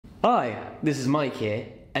Hi, this is Mike here,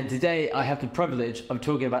 and today I have the privilege of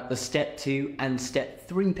talking about the Step 2 and Step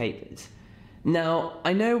 3 papers. Now,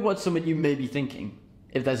 I know what some of you may be thinking.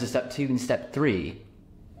 If there's a Step 2 and Step 3,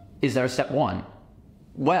 is there a Step 1?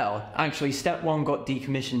 Well, actually, Step 1 got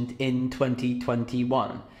decommissioned in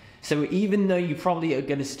 2021. So even though you probably are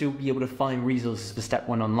going to still be able to find resources for Step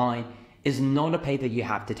 1 online, it's not a paper you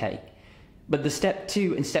have to take. But the Step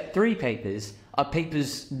 2 and Step 3 papers are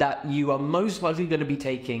papers that you are most likely going to be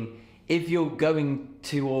taking if you're going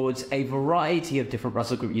towards a variety of different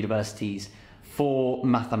Russell Group universities for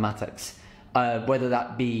mathematics. Whether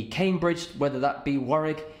that be Cambridge, whether that be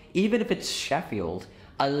Warwick, even if it's Sheffield,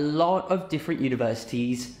 a lot of different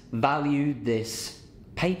universities value this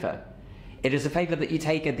paper. It is a paper that you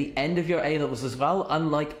take at the end of your A-levels as well,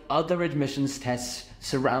 unlike other admissions tests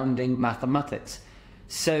surrounding mathematics.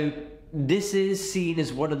 So this is seen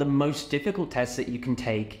as one of the most difficult tests that you can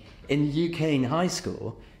take in the UK in high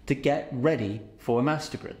school to get ready for a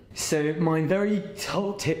master's degree. So my very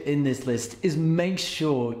top tip in this list is make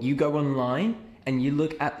sure you go online and you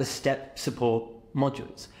look at the STEP support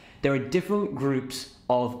modules. There are different groups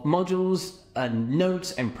of modules and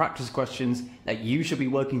notes and practice questions that you should be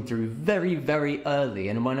working through very, very early.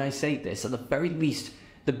 And when I say this, at the very least,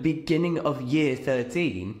 the beginning of year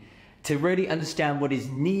 13, to really understand what is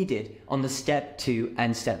needed on the Step 2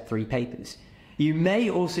 and Step 3 papers. You may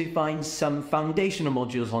also find some foundational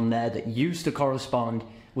modules on there that used to correspond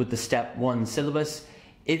with the Step 1 syllabus.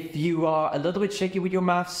 If you are a little bit shaky with your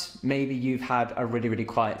maths, maybe you've had a really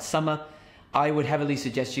quiet summer, I would heavily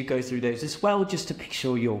suggest you go through those as well, just to make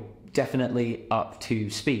sure you're definitely up to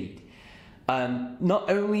speed. Not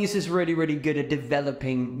only is this really good at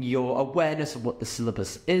developing your awareness of what the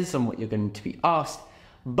syllabus is and what you're going to be asked,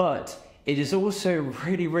 but it is also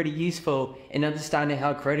really useful in understanding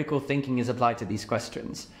how critical thinking is applied to these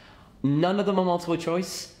questions. None of them are multiple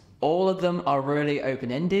choice. All of them are really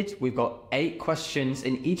open-ended. We've got 8 questions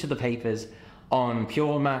in each of the papers on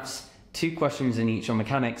pure maths, 2 questions in each on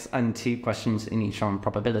mechanics, and 2 questions in each on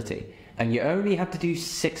probability. And you only have to do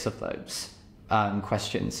 6 of those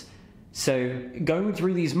questions. So going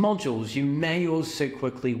through these modules, you may also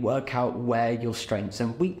quickly work out where your strengths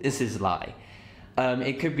and weaknesses lie.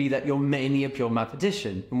 It could be that you're mainly a pure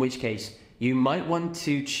mathematician, in which case you might want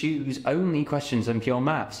to choose only questions on pure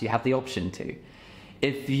maths. You have the option to.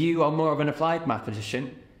 If you are more of an applied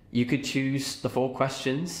mathematician, you could choose the 4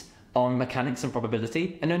 questions on mechanics and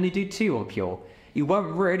probability and only do 2 on pure. You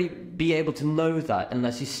won't really be able to know that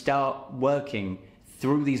unless you start working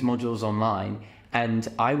through these modules online, and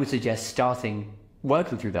I would suggest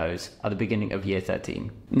working through those at the beginning of year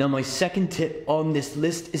 13. Now, my second tip on this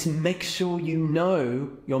list is make sure you know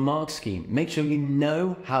your mark scheme. Make sure you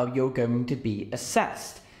know how you're going to be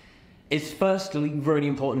assessed. It's firstly really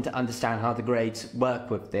important to understand how the grades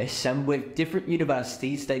work with this, and with different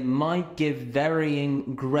universities, they might give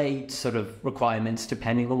varying grade sort of requirements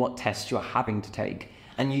depending on what tests you're having to take.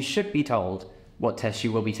 And you should be told what tests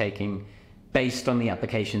you will be taking based on the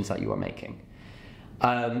applications that you are making.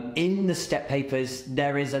 In the STEP papers,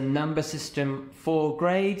 there is a number system for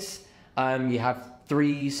grades. You have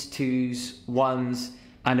 3s, 2s, 1s,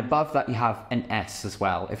 and above that you have an S as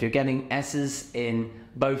well. If you're getting S's in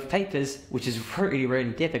both papers, which is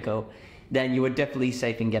really difficult, then you are definitely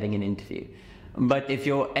safe in getting an interview. But if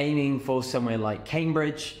you're aiming for somewhere like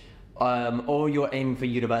Cambridge, or you're aiming for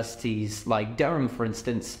universities like Durham, for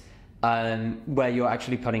instance, where you're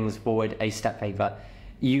actually putting forward a STEP paper,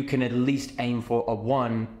 you can at least aim for a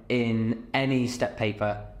 1 in any STEP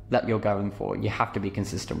paper that you're going for. You have to be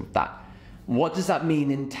consistent with that. What does that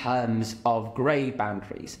mean in terms of grade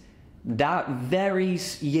boundaries? That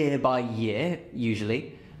varies year by year,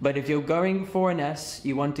 usually, but if you're going for an S,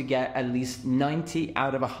 you want to get at least 90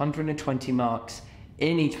 out of 120 marks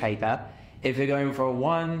in each paper. If you're going for a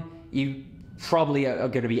 1, you probably are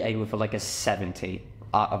going to be aiming for like a 70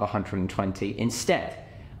 out of 120 instead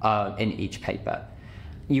in each paper.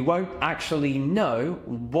 You won't actually know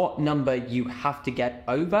what number you have to get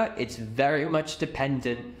over. It's very much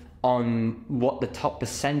dependent on what the top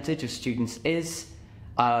percentage of students is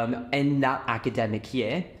in that academic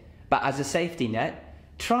year. But as a safety net,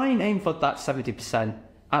 try and aim for that 70%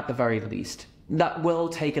 at the very least. That will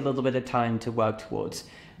take a little bit of time to work towards.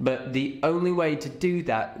 But the only way to do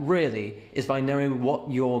that really is by knowing what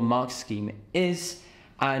your mark scheme is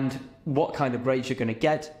and what kind of grades you're going to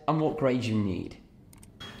get and what grades you need.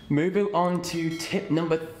 Moving on to tip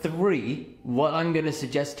number 3, what I'm going to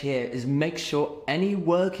suggest here is make sure any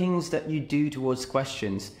workings that you do towards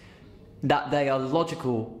questions, that they are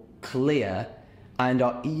logical, clear, and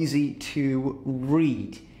are easy to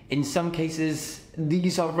read. In some cases,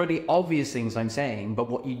 these are really obvious things I'm saying, but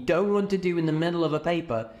what you don't want to do in the middle of a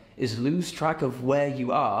paper is lose track of where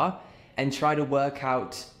you are and try to work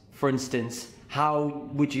out, for instance, how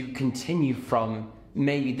would you continue from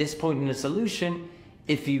maybe this point in a solution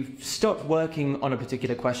if you've stopped working on a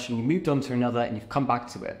particular question, you moved on to another and you've come back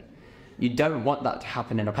to it. You don't want that to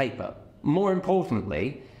happen in a paper. More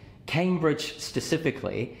importantly, Cambridge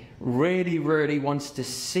specifically really wants to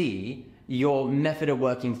see your method of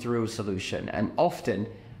working through a solution, and often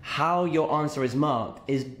how your answer is marked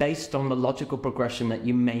is based on the logical progression that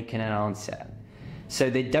you make in an answer. So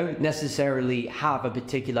they don't necessarily have a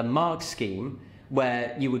particular mark scheme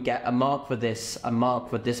where you would get a mark for this, a mark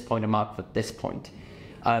for this point, a mark for this point.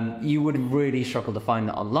 You would really struggle to find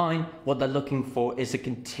that online. What they're looking for is a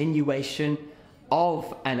continuation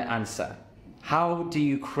of an answer. How do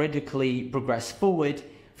you critically progress forward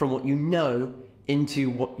from what you know into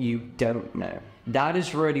what you don't know? That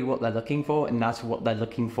is really what they're looking for, and that's what they're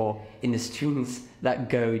looking for in the students that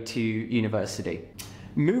go to university.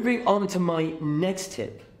 Moving on to my next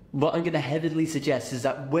tip, what I'm going to heavily suggest is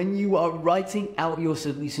that when you are writing out your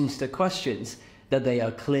solutions to questions, that they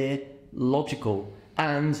are clear, logical,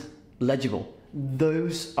 and legible.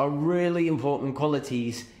 Those are really important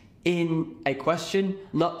qualities in a question,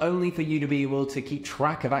 not only for you to be able to keep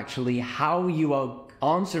track of actually how you are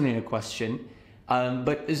answering a question,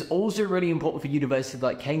 but it's also really important for universities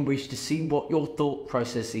like Cambridge to see what your thought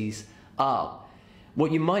processes are.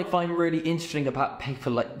 What you might find really interesting about a paper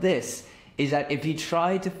like this is that if you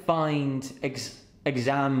try to find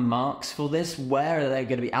exam marks for this, where they're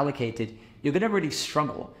going to be allocated, you're going to really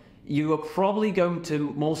struggle. You are probably going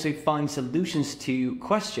to also find solutions to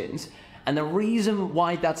questions, and the reason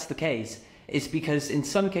why that's the case is because in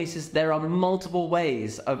some cases there are multiple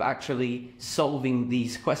ways of actually solving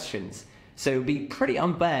these questions. So it would be pretty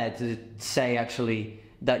unfair to say actually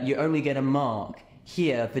that you only get a mark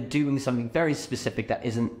here for doing something very specific that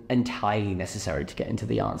isn't entirely necessary to get into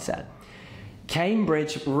the answer.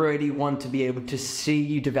 Cambridge really want to be able to see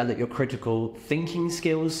you develop your critical thinking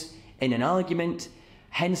skills in an argument,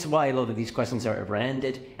 hence why a lot of these questions are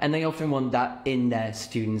open-ended, and they often want that in their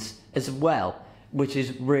students as well, which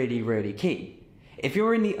is really key. If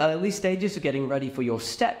you're in the early stages of getting ready for your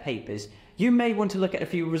STEP papers, you may want to look at a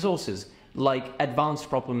few resources, like advanced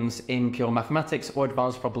problems in pure mathematics or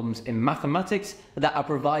advanced problems in mathematics that are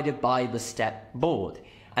provided by the STEP board.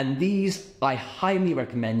 And these I highly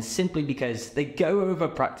recommend simply because they go over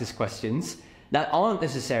practice questions that aren't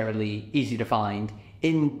necessarily easy to find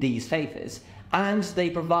in these papers, and they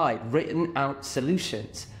provide written out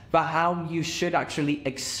solutions for how you should actually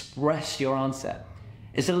express your answer.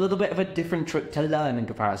 It's a little bit of a different trick to learn in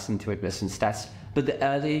comparison to admissions tests, but the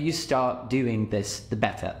earlier you start doing this, the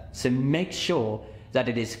better. So make sure that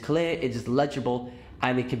it is clear, it is legible,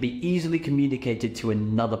 and it can be easily communicated to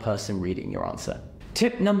another person reading your answer.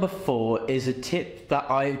 Tip number 4 is a tip that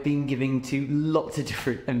I've been giving to lots of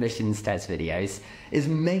different admissions test videos, is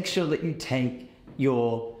make sure that you take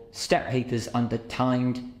your STEP papers under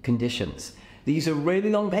timed conditions. These are really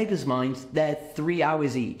long papers, mind, they're 3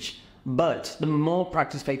 hours each, but the more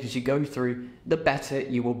practice papers you go through, the better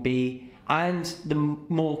you will be, and the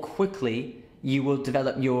more quickly you will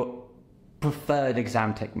develop your preferred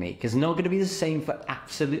exam technique. It's not going to be the same for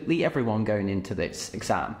absolutely everyone going into this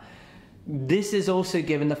exam. This is also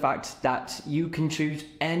given the fact that you can choose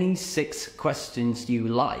any 6 questions you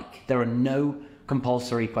like. There are no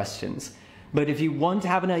compulsory questions. But if you want to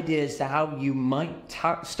have an idea as to how you might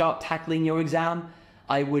start tackling your exam,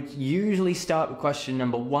 I would usually start with question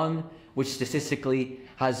number 1, which statistically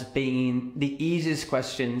has been the easiest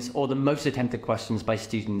questions or the most attempted questions by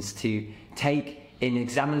students to take in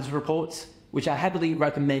examiners' reports, which I heavily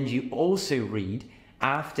recommend you also read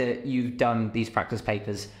after you've done these practice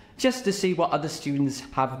papers, just to see what other students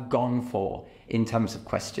have gone for in terms of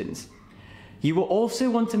questions. You will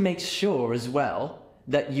also want to make sure as well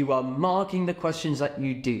that you are marking the questions that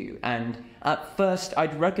you do, and at first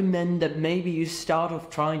I'd recommend that maybe you start off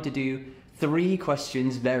trying to do 3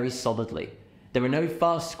 questions very solidly. There are no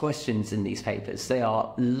fast questions in these papers. They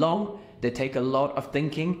are long, they take a lot of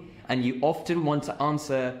thinking, and you often want to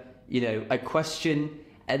answer, a question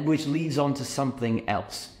and which leads on to something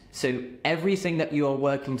else. So everything that you are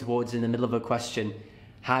working towards in the middle of a question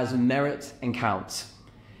has merit and counts.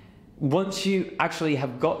 Once you actually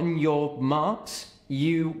have gotten your marks,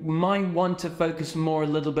 you might want to focus more a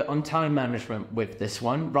little bit on time management with this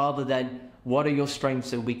one, rather than what are your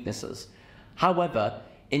strengths and weaknesses. However,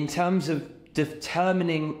 in terms of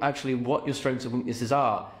determining actually what your strengths and weaknesses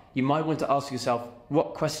are, you might want to ask yourself,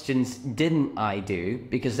 what questions didn't I do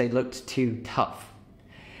because they looked too tough?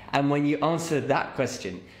 And when you answer that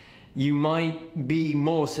question, you might be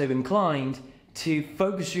more so inclined to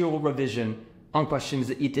focus your revision on questions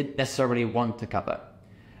that you didn't necessarily want to cover.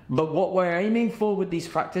 But what we're aiming for with these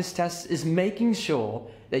practice tests is making sure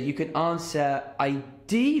that you can answer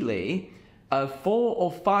ideally 4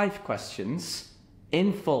 or 5 questions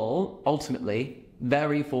in full, ultimately,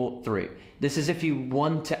 very thought through. This is if you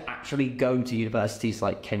want to actually go to universities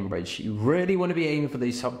like Cambridge. You really want to be aiming for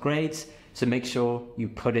these top grades, so make sure you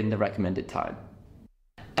put in the recommended time.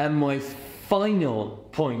 And my final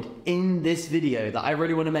point in this video that I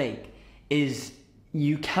really want to make is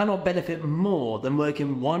you cannot benefit more than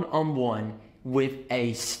working one-on-one with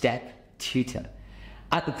a STEP tutor.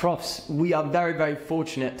 At the Profs, we are very, very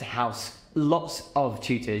fortunate to house lots of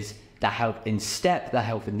tutors that help in STEP, that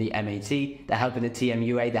help in the MAT, that help in the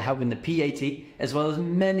TMUA, that help in the PAT, as well as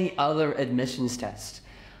many other admissions tests.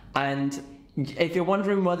 And if you're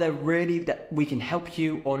wondering whether really that we can help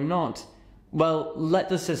you or not, well, let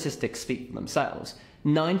the statistics speak for themselves.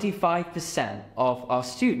 95% of our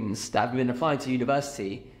students that have been applying to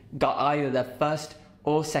university got either their first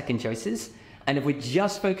or second choices. And if we're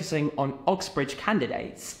just focusing on Oxbridge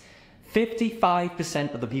candidates,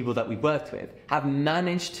 55% of the people that we've worked with have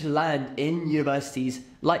managed to land in universities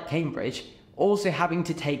like Cambridge, also having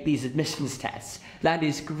to take these admissions tests. That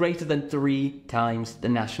is greater than 3 times the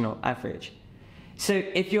national average. So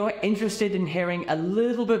if you're interested in hearing a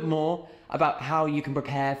little bit more about how you can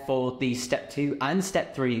prepare for the Step 2 and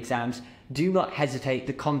Step 3 exams, do not hesitate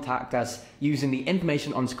to contact us using the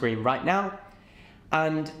information on screen right now.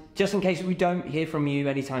 And just in case we don't hear from you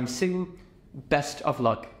anytime soon, best of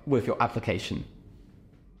luck with your application.